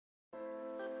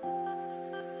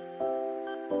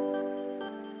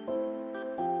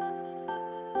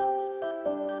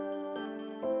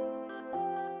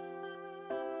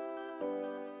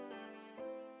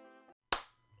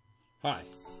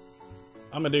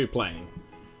Amadou playing.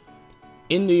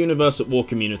 In the Universe at War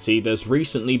community, there's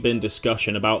recently been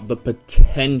discussion about the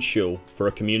potential for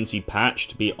a community patch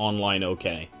to be online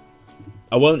okay.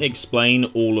 I won't explain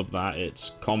all of that,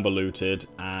 it's convoluted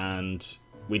and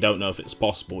we don't know if it's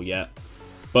possible yet.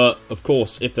 But, of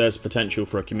course, if there's potential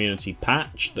for a community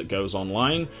patch that goes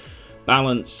online,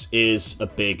 balance is a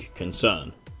big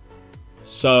concern.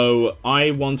 So,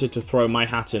 I wanted to throw my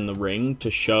hat in the ring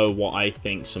to show what I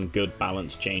think some good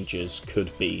balance changes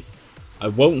could be. I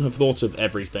won't have thought of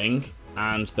everything,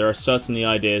 and there are certainly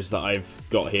ideas that I've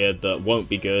got here that won't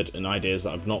be good, and ideas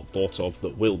that I've not thought of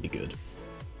that will be good.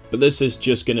 But this is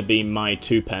just going to be my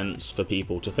 2 pence for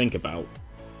people to think about.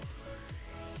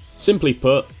 Simply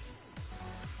put,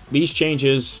 these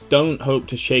changes don't hope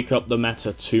to shake up the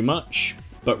meta too much,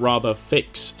 but rather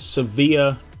fix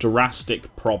severe,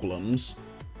 drastic problems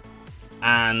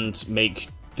and make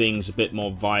things a bit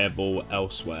more viable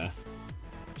elsewhere.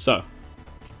 So,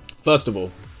 first of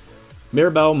all,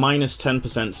 Mirabelle minus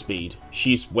 10% speed.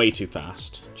 She's way too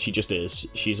fast. She just is.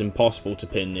 She's impossible to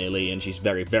pin nearly, and she's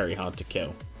very, very hard to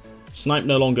kill. Snipe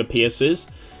no longer pierces.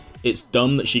 It's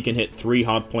dumb that she can hit 3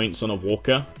 hardpoints on a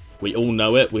walker. We all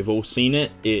know it, we've all seen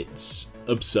it. It's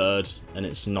absurd, and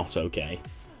it's not okay.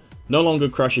 No longer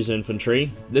crushes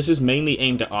infantry. This is mainly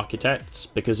aimed at architects,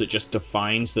 because it just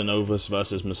defines the Novus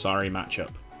versus Masari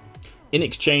matchup. In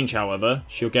exchange, however,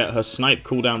 she'll get her snipe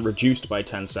cooldown reduced by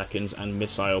 10 seconds and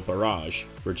missile barrage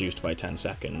reduced by 10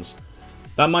 seconds.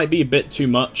 That might be a bit too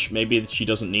much, maybe she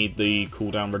doesn't need the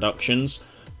cooldown reductions,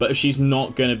 but if she's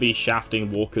not going to be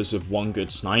shafting walkers with 1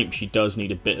 good snipe, she does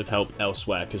need a bit of help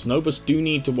elsewhere, because Novus do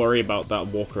need to worry about that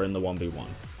walker in the 1v1.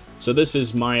 So this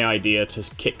is my idea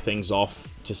to kick things off,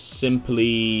 to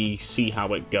simply see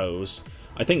how it goes.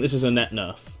 I think this is a net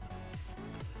nerf.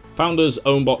 Founder's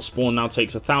own bot spawn now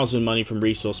takes 1,000 money from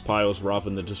resource piles rather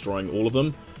than destroying all of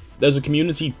them. There's a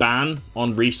community ban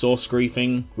on resource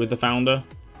griefing with the Founder.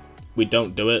 We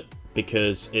don't do it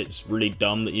because it's really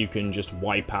dumb that you can just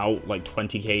wipe out like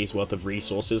 20k's worth of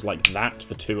resources like that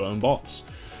for 2 own bots.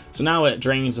 So now it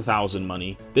drains 1,000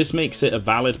 money. This makes it a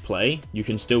valid play. You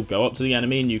can still go up to the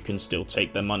enemy and you can still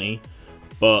take their money,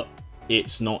 but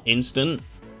it's not instant.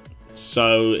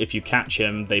 So if you catch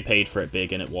him, they paid for it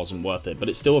big and it wasn't worth it. But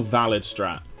it's still a valid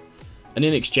strat. And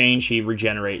in exchange, he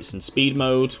regenerates in speed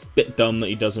mode. Bit dumb that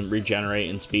he doesn't regenerate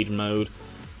in speed mode.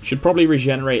 Should probably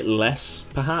regenerate less,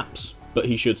 perhaps, but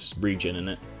he should regen in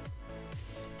it.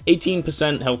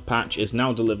 18% health patch is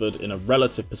now delivered in a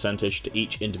relative percentage to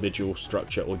each individual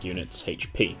structure or unit's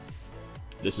HP.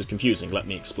 This is confusing, let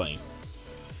me explain.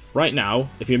 Right now,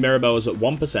 if your Mirabelle is at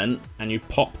 1% and you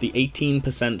pop the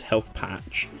 18% health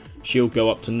patch, she'll go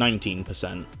up to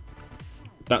 19%.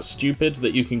 That's stupid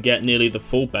that you can get nearly the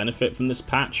full benefit from this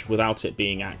patch without it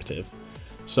being active.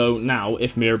 So now,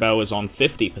 if Mirabelle is on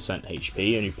 50%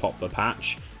 HP and you pop the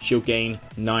patch, she'll gain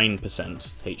 9%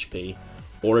 HP.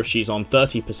 Or if she's on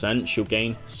 30%, she'll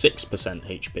gain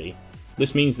 6% HP.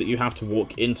 This means that you have to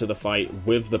walk into the fight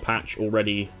with the patch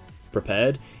already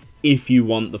prepared if you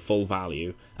want the full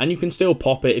value. And you can still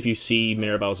pop it if you see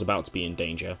Mirabelle's about to be in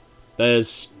danger.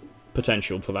 There's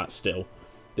potential for that still.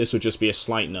 This would just be a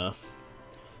slight nerf.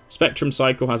 Spectrum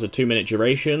Cycle has a 2-minute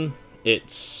duration.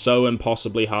 It's so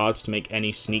impossibly hard to make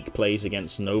any sneak plays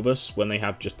against Novus when they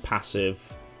have just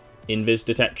passive invis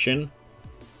detection.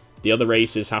 The other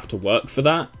races have to work for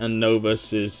that, and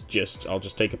Novus is just, I'll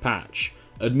just take a patch.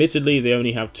 Admittedly, they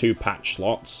only have 2 patch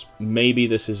slots. Maybe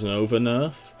this is an over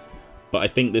nerf, but I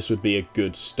think this would be a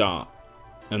good start,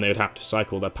 and they would have to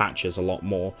cycle their patches a lot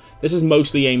more. This is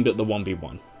mostly aimed at the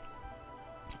 1v1.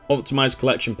 Optimized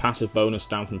Collection passive bonus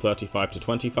down from 35 to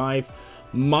 25.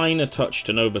 Minor touch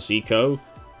to Novus Eco.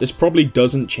 This probably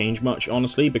doesn't change much,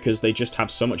 honestly, because they just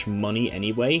have so much money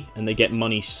anyway, and they get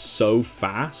money so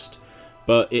fast,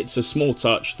 but it's a small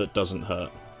touch that doesn't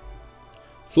hurt.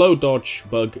 Flow dodge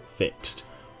bug fixed.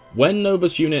 When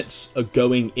Novus units are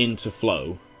going into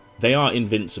flow, they are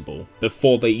invincible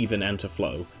before they even enter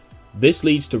flow. This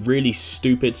leads to really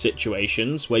stupid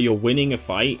situations where you're winning a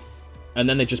fight, and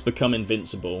then they just become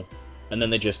invincible, and then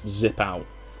they just zip out.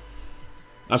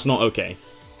 That's not okay.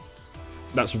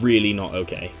 That's really not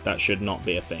okay. That should not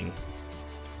be a thing.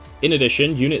 In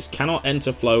addition, units cannot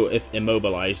enter flow if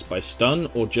immobilized by stun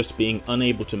or just being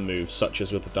unable to move, such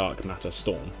as with the Dark Matter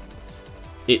Storm.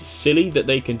 It's silly that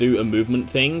they can do a movement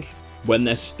thing when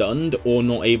they're stunned or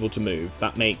not able to move.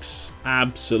 That makes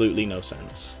absolutely no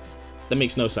sense. That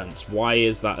makes no sense. Why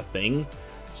is that a thing?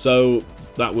 So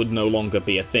that would no longer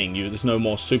be a thing. There's no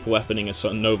more super weaponing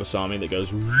a Novus army that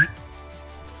goes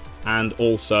and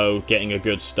also getting a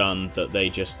good stun that they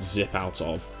just zip out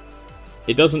of.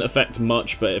 It doesn't affect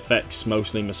much, but it affects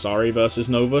mostly Masari versus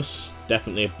Novus.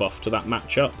 Definitely a buff to that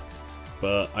matchup,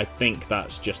 but I think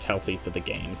that's just healthy for the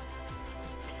game.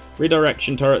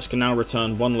 Redirection turrets can now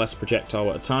return one less projectile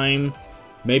at a time.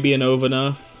 Maybe an over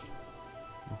nerf,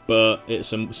 but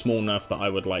it's a small nerf that I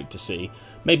would like to see.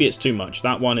 Maybe it's too much.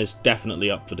 That one is definitely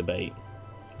up for debate.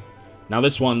 Now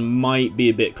this one might be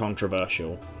a bit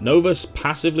controversial. Novus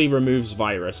passively removes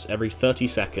virus every 30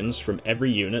 seconds from every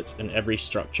unit and every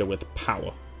structure with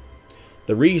power.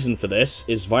 The reason for this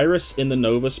is virus in the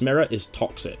Novus mirror is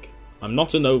toxic. I'm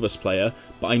not a Novus player,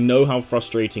 but I know how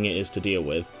frustrating it is to deal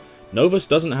with. Novus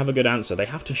doesn't have a good answer. They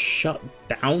have to shut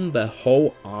down their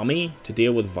whole army to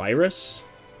deal with virus.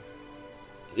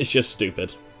 It's just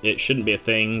stupid. It shouldn't be a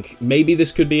thing. Maybe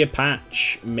this could be a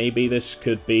patch. Maybe this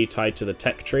could be tied to the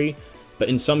tech tree. But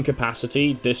in some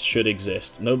capacity, this should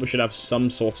exist. Nova should have some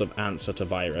sort of answer to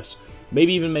virus.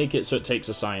 Maybe even make it so it takes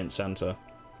a science center.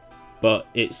 But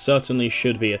it certainly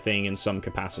should be a thing in some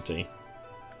capacity.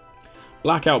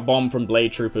 Blackout Bomb from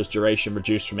Blade Troopers duration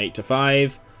reduced from 8 to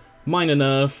 5. Minor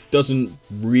nerf, doesn't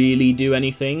really do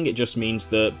anything. It just means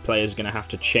that players are going to have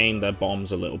to chain their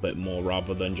bombs a little bit more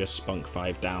rather than just spunk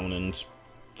 5 down and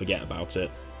forget about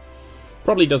it.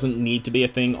 Probably doesn't need to be a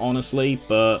thing, honestly,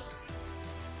 but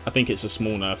I think it's a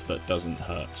small nerf that doesn't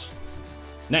hurt.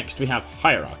 Next, we have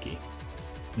Hierarchy.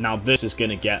 Now this is going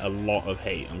to get a lot of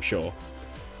hate, I'm sure.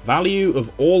 Value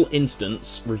of all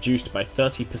instants reduced by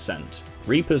 30%.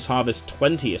 Reapers harvest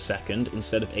 20 a second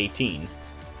instead of 18.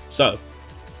 So,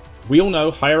 we all know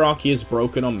Hierarchy is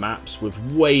broken on maps with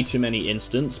way too many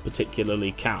instants,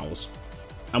 particularly cows.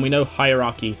 And we know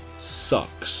Hierarchy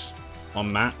sucks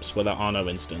on maps where there are no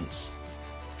instants.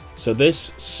 So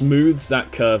this smooths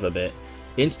that curve a bit.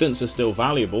 Instants are still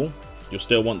valuable, you'll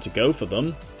still want to go for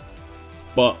them,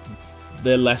 but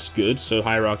they're less good, so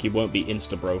Hierarchy won't be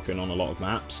insta-broken on a lot of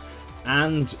maps.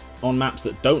 And on maps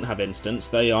that don't have instants,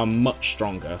 they are much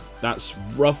stronger. That's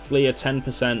roughly a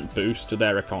 10% boost to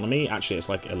their economy, actually it's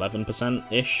like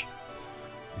 11%-ish,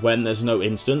 when there's no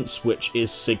instants, which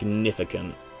is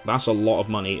significant. That's a lot of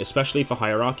money, especially for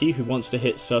Hierarchy, who wants to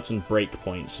hit certain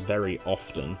breakpoints very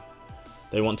often.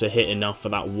 They want to hit enough for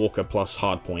that Walker plus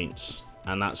hardpoints,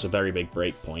 and that's a very big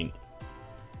breakpoint.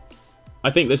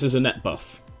 I think this is a net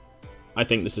buff. I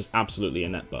think this is absolutely a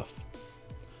net buff.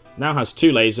 Now has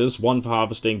 2 lasers, one for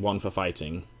harvesting, one for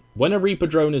fighting. When a Reaper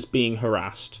drone is being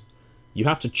harassed, you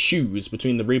have to choose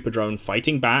between the Reaper drone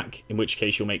fighting back, in which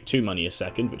case you'll make 2 money a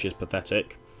second, which is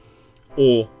pathetic,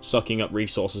 or sucking up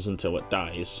resources until it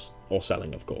dies, or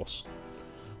selling of course.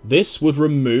 This would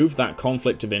remove that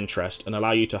conflict of interest and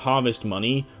allow you to harvest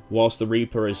money whilst the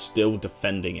Reaper is still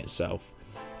defending itself.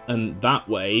 And that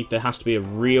way, there has to be a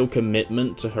real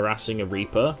commitment to harassing a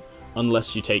Reaper,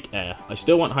 unless you take air. I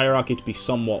still want Hierarchy to be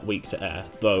somewhat weak to air,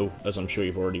 though, as I'm sure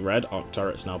you've already read, Arc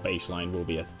Turrets now baseline will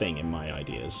be a thing in my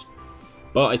ideas.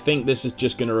 But I think this is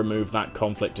just going to remove that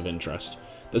conflict of interest.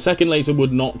 The second laser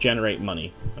would not generate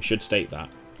money, I should state that.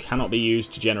 Cannot be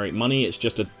used to generate money, it's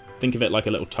just a think of it like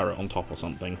a little turret on top or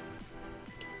something.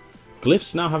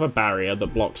 Glyphs now have a barrier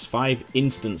that blocks 5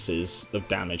 instances of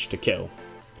damage to kill.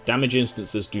 Damage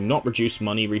instances do not reduce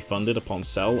money refunded upon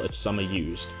sell if some are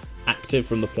used, active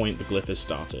from the point the glyph is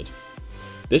started.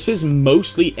 This is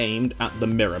mostly aimed at the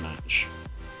mirror match,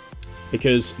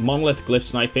 because Monolith glyph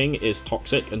sniping is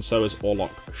toxic and so is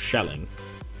Orlok shelling.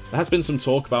 There has been some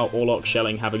talk about Orlok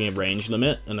shelling having a range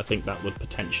limit, and I think that would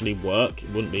potentially work,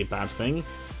 it wouldn't be a bad thing.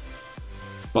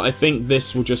 But I think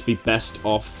this will just be best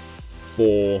off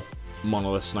for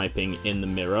Monolith sniping in the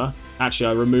mirror.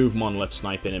 Actually, I remove Monolith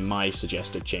sniping in my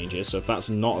suggested changes, so if that's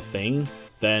not a thing,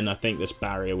 then I think this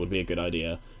barrier would be a good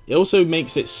idea. It also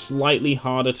makes it slightly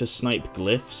harder to snipe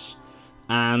glyphs,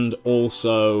 and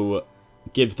also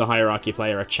give the Hierarchy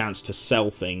player a chance to sell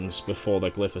things before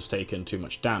the glyph has taken too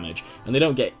much damage. And they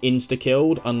don't get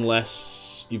insta-killed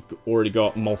unless you've already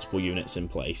got multiple units in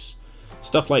place.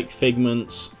 Stuff like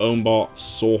Figments, Ownbots,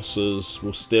 Saucers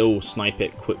will still snipe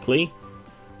it quickly,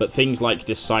 but things like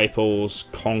Disciples,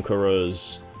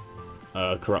 Conquerors,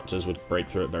 Corruptors would break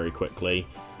through it very quickly.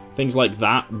 Things like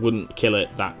that wouldn't kill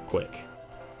it that quick.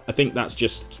 I think that's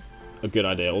just a good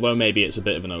idea, although maybe it's a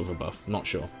bit of an overbuff, I'm not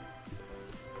sure.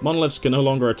 Monoliths can no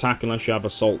longer attack unless you have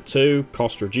Assault 2,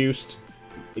 cost reduced.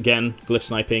 Again, glyph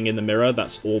sniping in the mirror,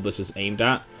 that's all this is aimed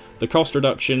at. The cost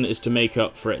reduction is to make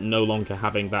up for it no longer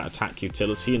having that attack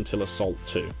utility until Assault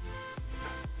 2.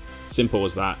 Simple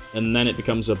as that, and then it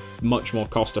becomes a much more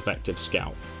cost-effective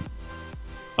scout.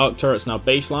 Arc Turret's now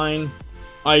baseline.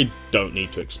 I don't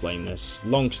need to explain this.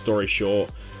 Long story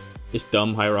short, this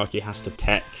dumb Hierarchy has to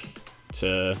tech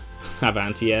to have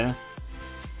anti-air.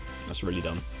 That's really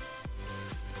dumb.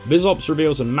 Visops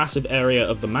reveals a massive area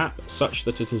of the map, such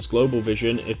that it has global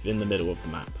vision if in the middle of the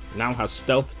map. Now has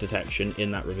stealth detection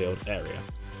in that revealed area.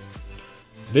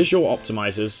 Visual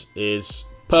Optimizers is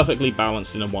perfectly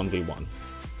balanced in a 1v1.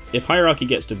 If Hierarchy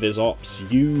gets to Visops,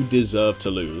 you deserve to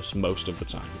lose most of the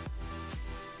time.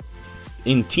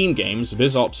 In team games,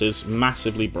 Visops is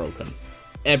massively broken.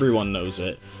 Everyone knows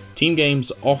it. Team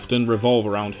games often revolve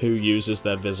around who uses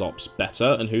their Visops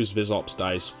better and whose Visops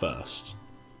dies first.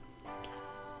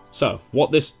 So,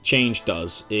 what this change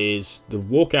does is the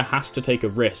Walker has to take a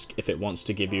risk if it wants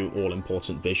to give you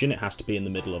all-important vision. It has to be in the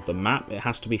middle of the map. It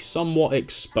has to be somewhat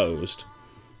exposed.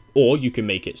 Or you can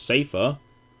make it safer,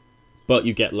 but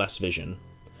you get less vision.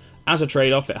 As a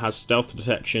trade-off, it has stealth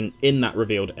detection in that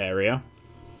revealed area,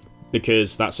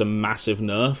 because that's a massive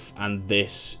nerf, and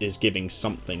this is giving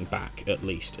something back, at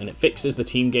least. And it fixes the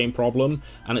team game problem,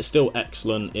 and it's still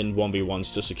excellent in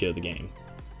 1v1s to secure the game.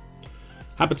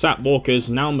 Habitat Walkers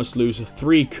now must lose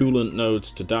 3 coolant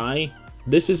nodes to die.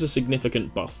 This is a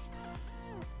significant buff.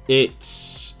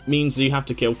 It means that you have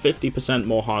to kill 50%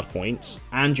 more hard points,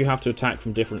 and you have to attack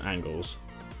from different angles.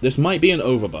 This might be an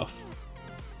overbuff,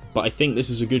 but I think this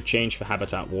is a good change for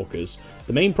Habitat Walkers.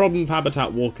 The main problem with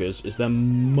Habitat Walkers is they're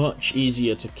much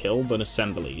easier to kill than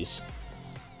Assemblies.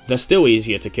 They're still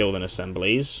easier to kill than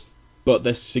Assemblies, but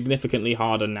they're significantly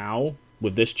harder now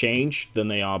with this change than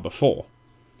they are before.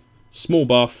 Small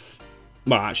buff,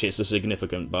 well actually it's a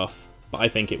significant buff, but I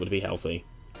think it would be healthy.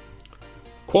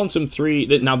 Quantum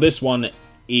 3, now this one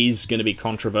is going to be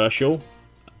controversial.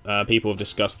 People have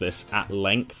discussed this at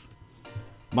length.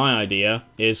 My idea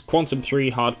is Quantum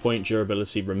 3 hardpoint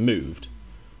durability removed.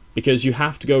 Because you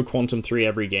have to go Quantum 3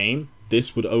 every game,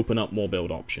 this would open up more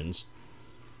build options.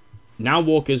 Now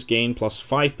Walkers gain plus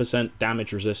 5%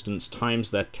 damage resistance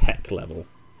times their tech level.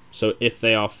 So if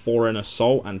they are 4 in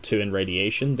Assault and 2 in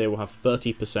Radiation, they will have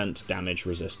 30% damage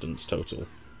resistance total.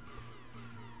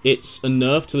 It's a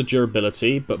nerf to the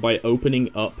durability, but by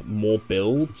opening up more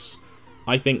builds,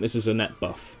 I think this is a net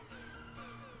buff.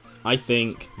 I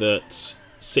think that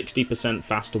 60%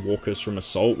 faster Walkers from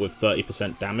Assault with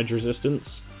 30% damage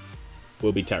resistance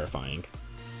will be terrifying.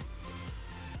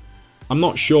 I'm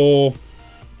not sure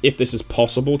if this is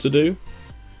possible to do.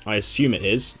 I assume it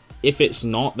is. If it's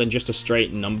not, then just a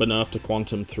straight number nerf to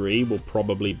Quantum 3 will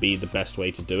probably be the best way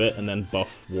to do it, and then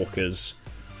buff Walker's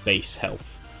base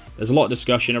health. There's a lot of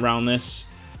discussion around this.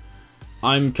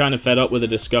 I'm kind of fed up with the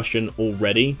discussion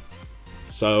already,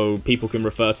 so people can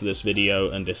refer to this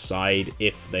video and decide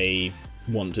if they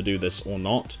want to do this or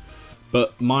not.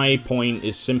 But my point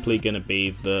is simply going to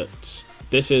be that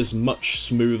this is much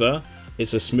smoother.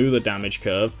 It's a smoother damage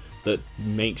curve that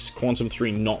makes Quantum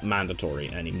 3 not mandatory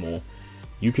anymore.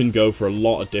 You can go for a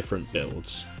lot of different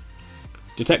builds.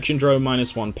 Detection Drone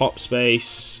 -1 pop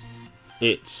space.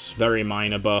 It's very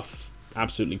minor buff,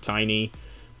 absolutely tiny.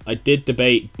 I did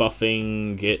debate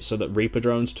buffing it so that Reaper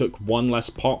drones took 1 less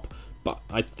pop, but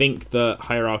I think the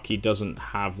Hierarchy doesn't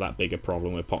have that big a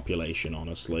problem with population,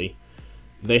 honestly.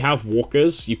 They have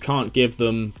Walkers. You can't give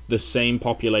them the same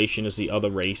population as the other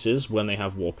races when they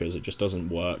have Walkers. It just doesn't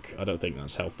work. I don't think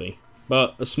that's healthy.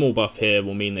 But a small buff here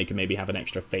will mean they can maybe have an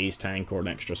extra phase tank or an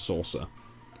extra saucer.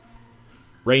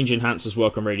 Range enhancers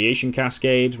work on Radiation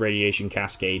Cascade. Radiation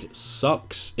Cascade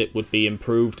sucks. It would be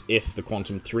improved if the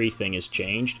Quantum 3 thing is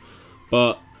changed,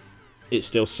 but it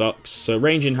still sucks. So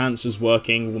range enhancers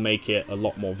working will make it a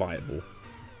lot more viable.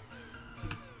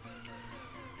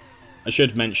 I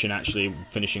should mention, actually,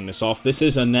 finishing this off, this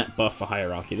is a net buff for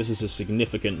Hierarchy. This is a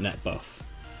significant net buff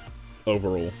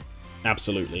overall.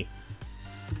 Absolutely.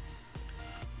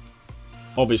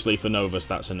 Obviously, for Novus,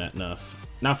 that's a net nerf.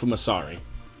 Now for Masari.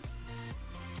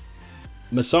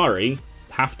 Masari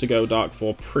have to go Dark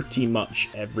 4 pretty much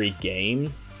every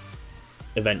game,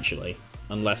 eventually,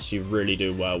 unless you really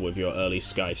do well with your early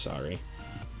Skysari.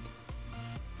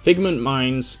 Figment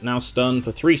Mines now stun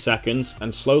for 3 seconds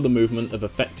and slow the movement of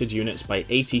affected units by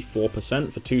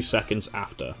 84% for 2 seconds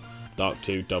after. Dark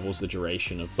 2 doubles the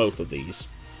duration of both of these.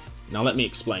 Now let me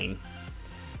explain.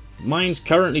 Mines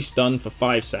currently stun for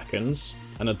 5 seconds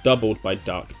and are doubled by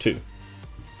Dark 2.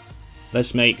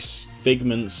 This makes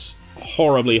Figments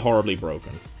horribly, horribly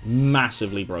broken.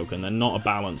 Massively broken. They're not a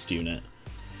balanced unit.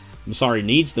 Masari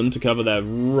needs them to cover their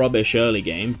rubbish early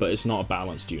game, but it's not a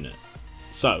balanced unit.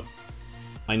 So,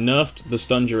 I nerfed the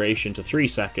stun duration to 3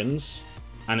 seconds,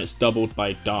 and it's doubled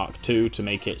by Dark 2 to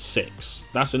make it 6.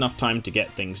 That's enough time to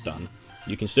get things done.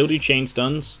 You can still do chain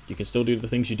stuns, you can still do the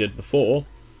things you did before,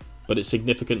 but it's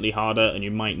significantly harder and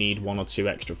you might need 1 or 2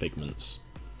 extra Figments.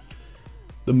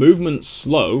 The movement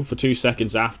slow for 2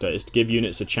 seconds after is to give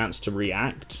units a chance to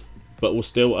react, but will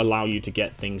still allow you to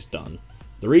get things done.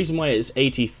 The reason why it's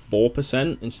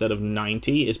 84% instead of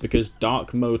 90% is because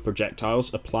dark mode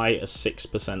projectiles apply a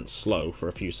 6% slow for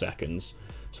a few seconds.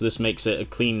 So this makes it a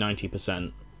clean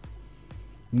 90%.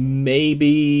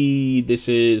 Maybe this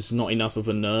is not enough of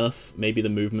a nerf. Maybe the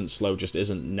movement slow just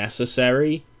isn't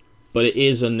necessary. But it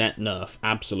is a net nerf,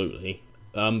 absolutely.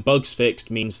 Bugs fixed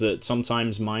means that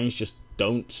sometimes mines just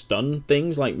don't stun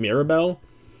things like Mirabelle.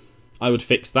 I would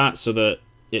fix that so that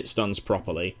it stuns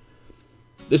properly.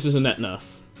 This is a net nerf.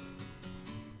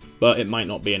 But it might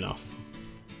not be enough.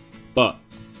 But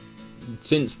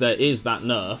since there is that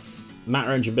nerf,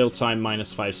 matter engine build time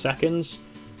minus 5 seconds.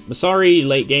 Masari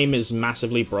late game is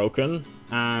massively broken,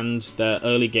 and their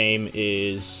early game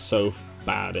is so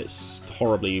bad. It's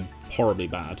horribly, horribly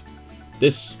bad.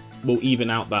 This will even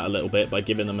out that a little bit by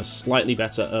giving them a slightly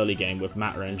better early game with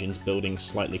matter engines building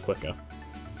slightly quicker.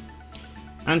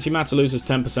 Antimatter loses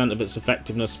 10% of its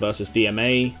effectiveness versus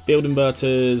DMA. Field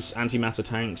inverters, antimatter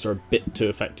tanks are a bit too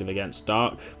effective against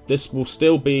dark. This will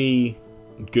still be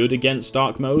good against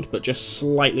dark mode, but just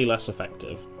slightly less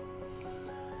effective.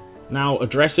 Now,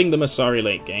 addressing the Masari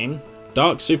late game,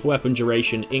 dark superweapon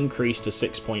duration increased to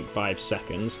 6.5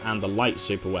 seconds, and the light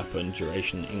superweapon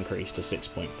duration increased to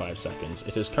 6.5 seconds.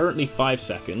 It is currently 5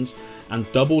 seconds,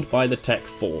 and doubled by the Tech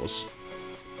 4s.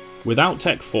 Without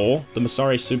Tech 4, the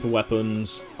Masari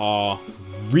superweapons are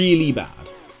really bad.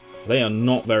 They are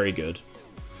not very good.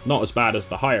 Not as bad as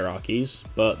the hierarchies,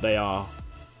 but they are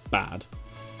bad.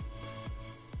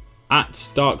 At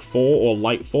Dark 4 or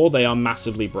Light 4, they are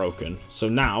massively broken. So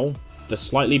now, they're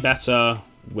slightly better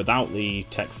without the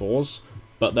Tech 4s,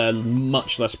 but they're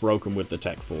much less broken with the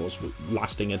Tech 4s,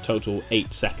 lasting a total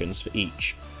 8 seconds for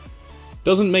each.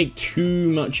 Doesn't make too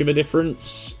much of a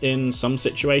difference in some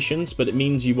situations, but it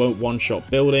means you won't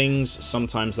one-shot buildings.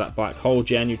 Sometimes that black hole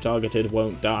gen you targeted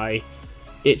won't die.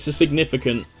 It's a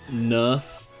significant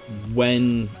nerf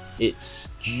when it's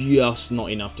just not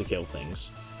enough to kill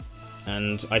things.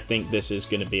 And I think this is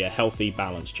going to be a healthy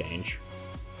balance change.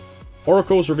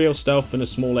 Oracles reveal stealth and a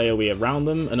small AoE around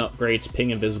them, and upgrades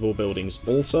ping invisible buildings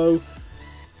also.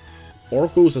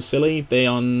 Oracles are silly.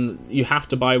 You have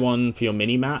to buy one for your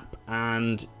mini-map,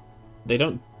 and they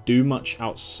don't do much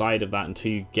outside of that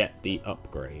until you get the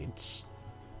upgrades.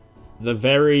 They're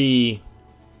very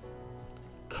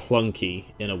clunky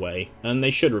in a way, and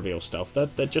they should reveal stealth.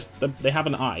 They have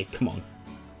an eye. Come on.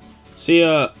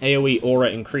 Seer AoE aura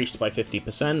increased by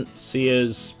 50%.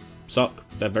 Seers suck.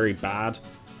 They're very bad.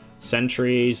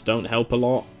 Sentries don't help a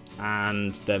lot,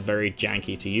 and they're very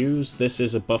janky to use. This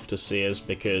is a buff to Seers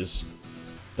because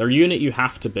they're a unit you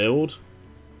have to build,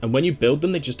 and when you build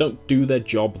them, they just don't do their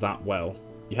job that well.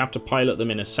 You have to pilot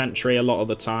them in a sentry a lot of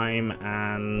the time,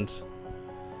 and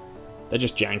they're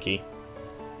just janky.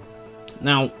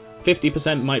 Now,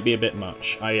 50% might be a bit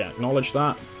much. I acknowledge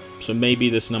that. So maybe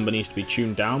this number needs to be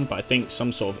tuned down, but I think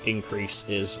some sort of increase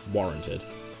is warranted.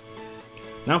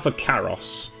 Now for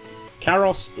Karos.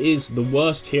 Karos is the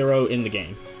worst hero in the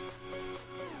game.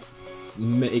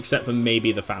 Except for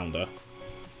maybe the Founder.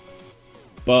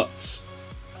 But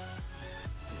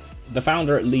the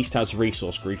Founder at least has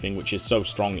resource griefing, which is so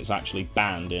strong it's actually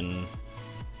banned in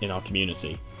our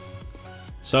community.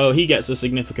 So he gets a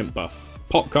significant buff.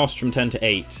 Pop cost from 10 to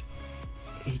 8.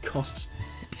 He costs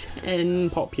 10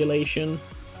 population.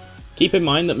 Keep in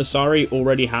mind that Masari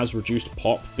already has reduced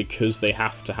pop because they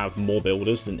have to have more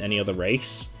builders than any other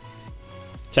race.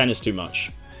 10 is too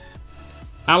much.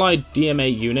 Allied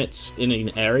DMA units in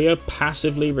an area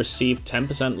passively receive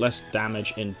 10% less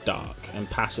damage in dark and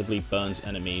passively burns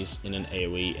enemies in an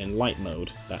AoE in light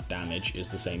mode. That damage is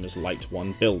the same as light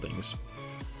 1 buildings.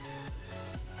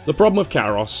 The problem with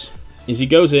Karos is he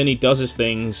goes in, he does his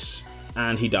things,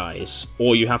 and he dies,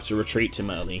 or you have to retreat him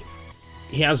early.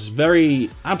 He has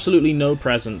absolutely no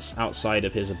presence outside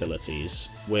of his abilities,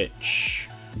 which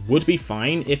would be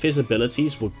fine if his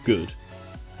abilities were good.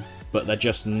 But they're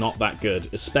just not that good,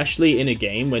 especially in a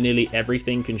game where nearly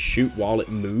everything can shoot while it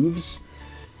moves.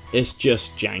 It's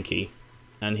just janky,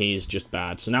 and he's just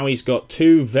bad. So now he's got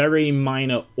 2 very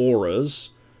minor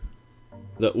auras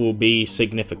that will be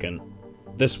significant.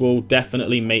 This will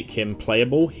definitely make him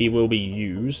playable. He will be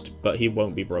used, but he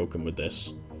won't be broken with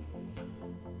this.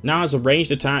 Now has a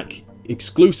ranged attack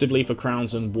exclusively for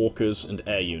crowns and walkers and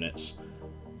air units.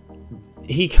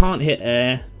 He can't hit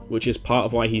air, which is part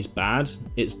of why he's bad.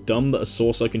 It's dumb that a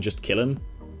Saucer can just kill him.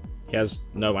 He has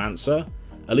no answer.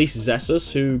 At least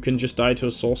Zessus, who can just die to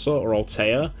a Saucer, or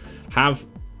Altea, have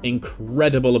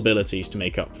incredible abilities to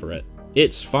make up for it.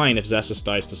 It's fine if Zessus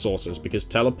dies to Saucers, because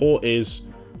Teleport is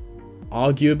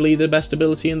arguably the best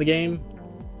ability in the game.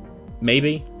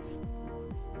 Maybe.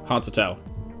 Hard to tell.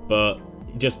 But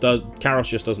Karos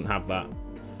just doesn't have that.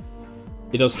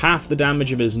 It does half the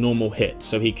damage of his normal hit,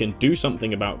 so he can do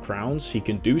something about crowns, he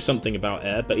can do something about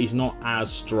air, but he's not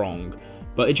as strong.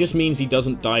 But it just means he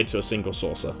doesn't die to a single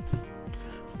saucer.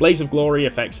 Blaze of Glory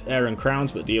affects air and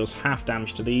crowns, but deals half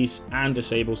damage to these, and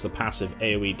disables the passive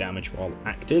AoE damage while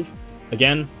active.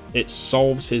 Again, it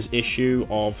solves his issue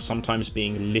of sometimes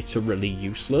being literally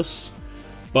useless,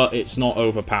 but it's not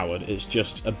overpowered, it's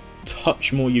just a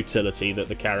touch more utility that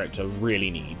the character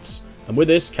really needs. And with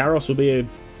this, Karos will be a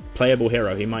playable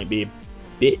hero. He might be a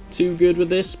bit too good with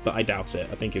this, but I doubt it.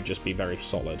 I think he'll just be very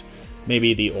solid.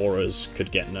 Maybe the auras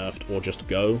could get nerfed or just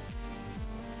go,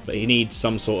 but he needs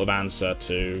some sort of answer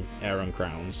to air and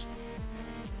crowns.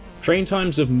 Train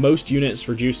times of most units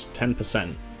reduced to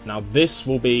 10%. Now this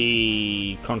will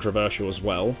be controversial as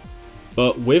well,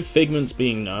 but with Figments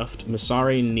being nerfed,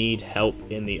 Masari need help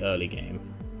in the early game.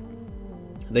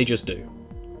 They just do.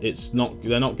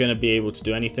 They're not going to be able to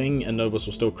do anything, and Novus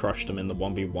will still crush them in the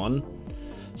 1v1.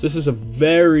 So this is a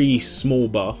very small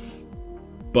buff,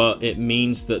 but it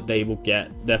means that they will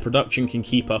their production can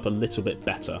keep up a little bit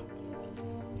better.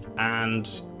 And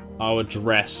I'll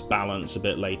address balance a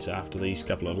bit later after these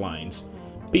couple of lines.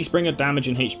 Peacebringer damage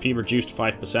and HP reduced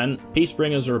 5%.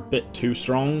 Peacebringers are a bit too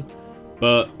strong,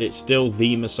 but it's still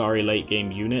the Masari late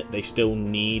game unit. They still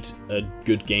need a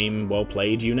good game, well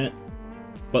played unit.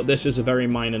 But this is a very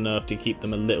minor nerf to keep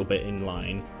them a little bit in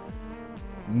line.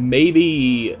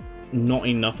 Maybe not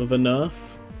enough of a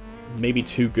nerf. Maybe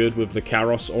too good with the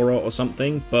Karos aura or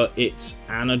something, but it's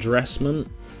an addressment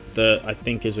that I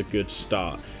think is a good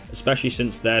start. Especially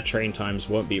since their train times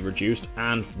won't be reduced,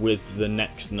 and with the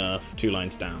next nerf 2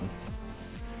 lines down.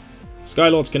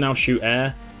 Skylords can now shoot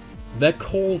air. They're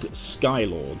called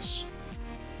Skylords.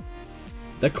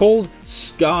 They're called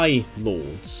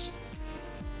Skylords.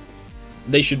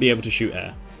 They should be able to shoot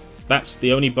air. That's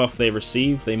the only buff they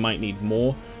receive. They might need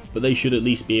more, but they should at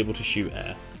least be able to shoot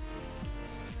air.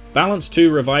 Balance 2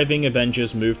 Reviving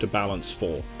Avengers moved to Balance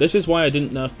 4. This is why I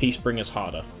didn't nerf Peacebringers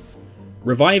harder.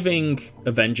 Reviving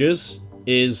Avengers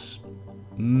is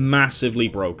massively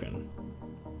broken.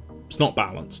 It's not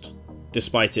balanced,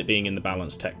 despite it being in the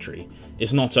balanced tech tree.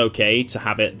 It's not okay to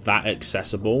have it that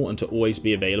accessible and to always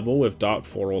be available with Dark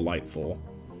 4 or Light 4.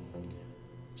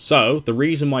 So, the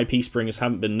reason why Peacebringers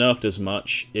haven't been nerfed as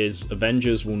much is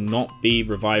Avengers will not be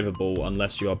revivable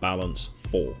unless you are balance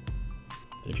 4.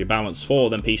 If you're balance 4,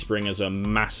 then Peacebringers are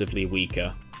massively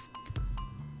weaker.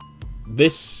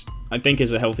 This, I think,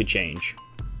 is a healthy change.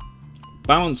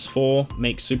 Balance 4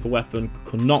 makes Super Weapon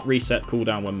not reset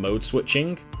cooldown when mode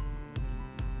switching.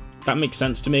 That makes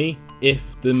sense to me.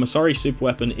 If the Masari Super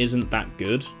Weapon isn't that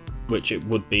good, which it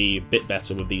would be a bit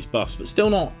better with these buffs, but still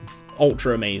not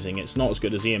ultra amazing. It's not as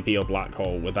good as EMP or Black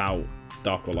Hole without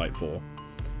Dark or Light 4.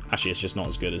 Actually, it's just not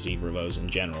as good as either of those in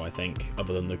general, I think,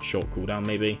 other than the short cooldown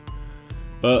maybe.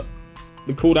 But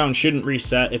the cooldown shouldn't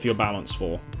reset if you're balance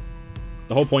 4.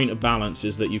 The whole point of balance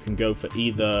is that you can go for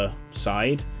either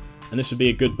side, and this would be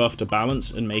a good buff to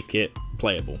balance and make it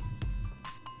playable.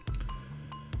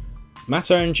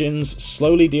 Matter engines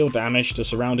slowly deal damage to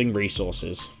surrounding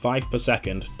resources. 5 per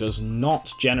second does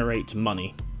not generate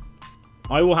money.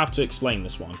 I will have to explain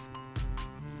this one.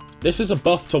 This is a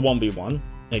buff to 1v1.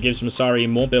 It gives Masari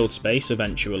more build space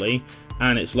eventually,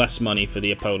 and it's less money for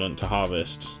the opponent to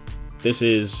harvest. This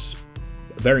is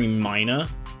very minor,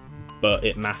 but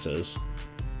it matters.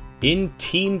 In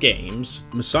team games,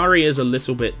 Masari is a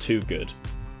little bit too good.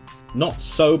 Not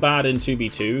so bad in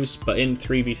 2v2s, but in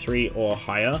 3v3 or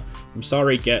higher,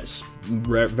 Masari gets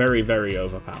very, very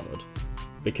overpowered.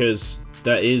 Because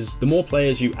the more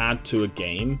players you add to a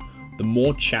game, the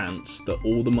more chance that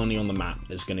all the money on the map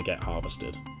is going to get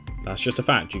harvested. That's just a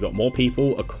fact. You've got more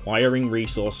people acquiring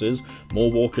resources,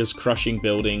 more walkers crushing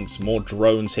buildings, more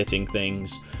drones hitting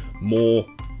things, more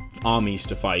armies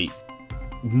to fight.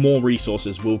 More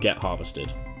resources will get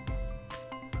harvested.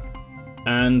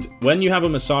 And when you have a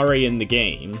Masari in the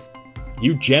game,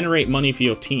 you generate money for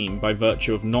your team by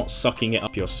virtue of not sucking it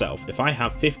up yourself. If I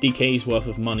have 50k's worth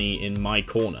of money in my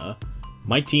corner,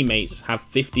 my teammates have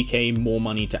 50k more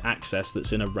money to access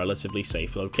that's in a relatively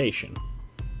safe location.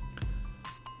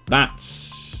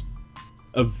 That's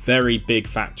a very big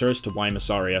factor as to why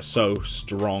Masari are so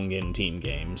strong in team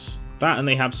games. That, and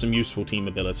they have some useful team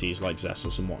abilities like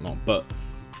Zessus and whatnot, but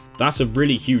that's a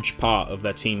really huge part of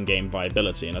their team game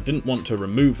viability, and I didn't want to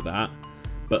remove that,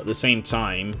 but at the same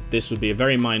time, this would be a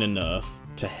very minor nerf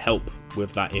to help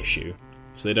with that issue,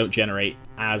 so they don't generate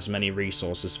as many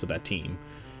resources for their team.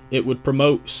 It would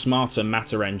promote smarter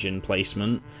matter engine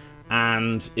placement,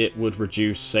 and it would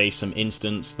reduce, say, some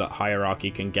instants that Hierarchy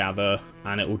can gather,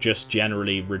 and it will just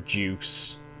generally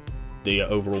reduce the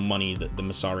overall money that the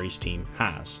Masari's team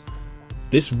has.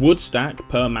 This would stack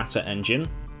per matter engine,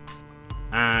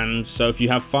 and so if you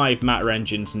have 5 matter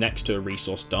engines next to a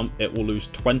resource dump, it will lose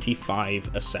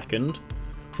 25 a second,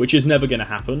 which is never going to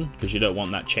happen, because you don't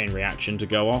want that chain reaction to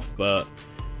go off, but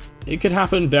it could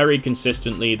happen very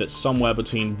consistently that somewhere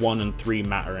between 1 and 3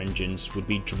 matter engines would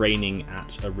be draining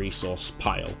at a resource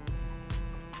pile.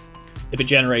 If it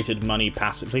generated money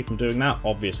passively from doing that,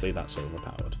 obviously that's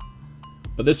overpowered.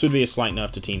 But this would be a slight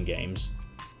nerf to team games.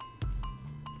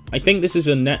 I think this is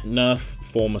a net nerf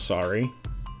for Masari,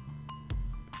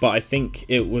 but I think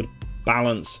it would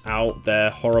balance out their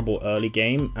horrible early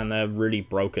game and their really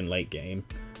broken late game.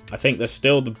 I think they're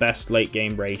still the best late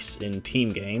game race in team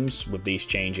games with these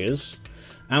changes,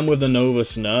 and with the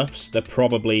Novus nerfs, they're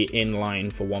probably in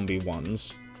line for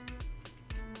 1v1s.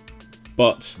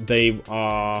 But they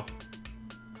are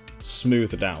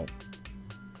smoothed out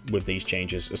with these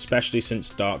changes, especially since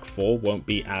Dark 4 won't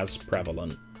be as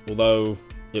prevalent. Although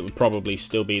it would probably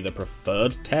still be the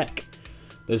preferred tech,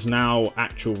 there's now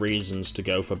actual reasons to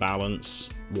go for balance,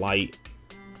 light.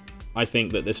 I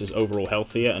think that this is overall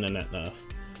healthier and a net nerf.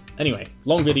 Anyway,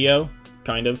 long video,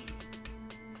 kind of.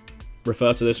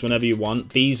 Refer to this whenever you want.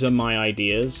 These are my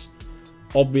ideas.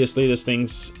 Obviously, there's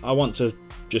things... I want to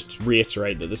just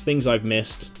reiterate that there's things I've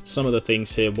missed. Some of the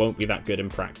things here won't be that good in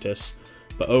practice.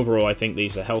 But overall, I think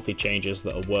these are healthy changes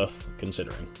that are worth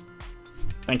considering.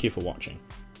 Thank you for watching.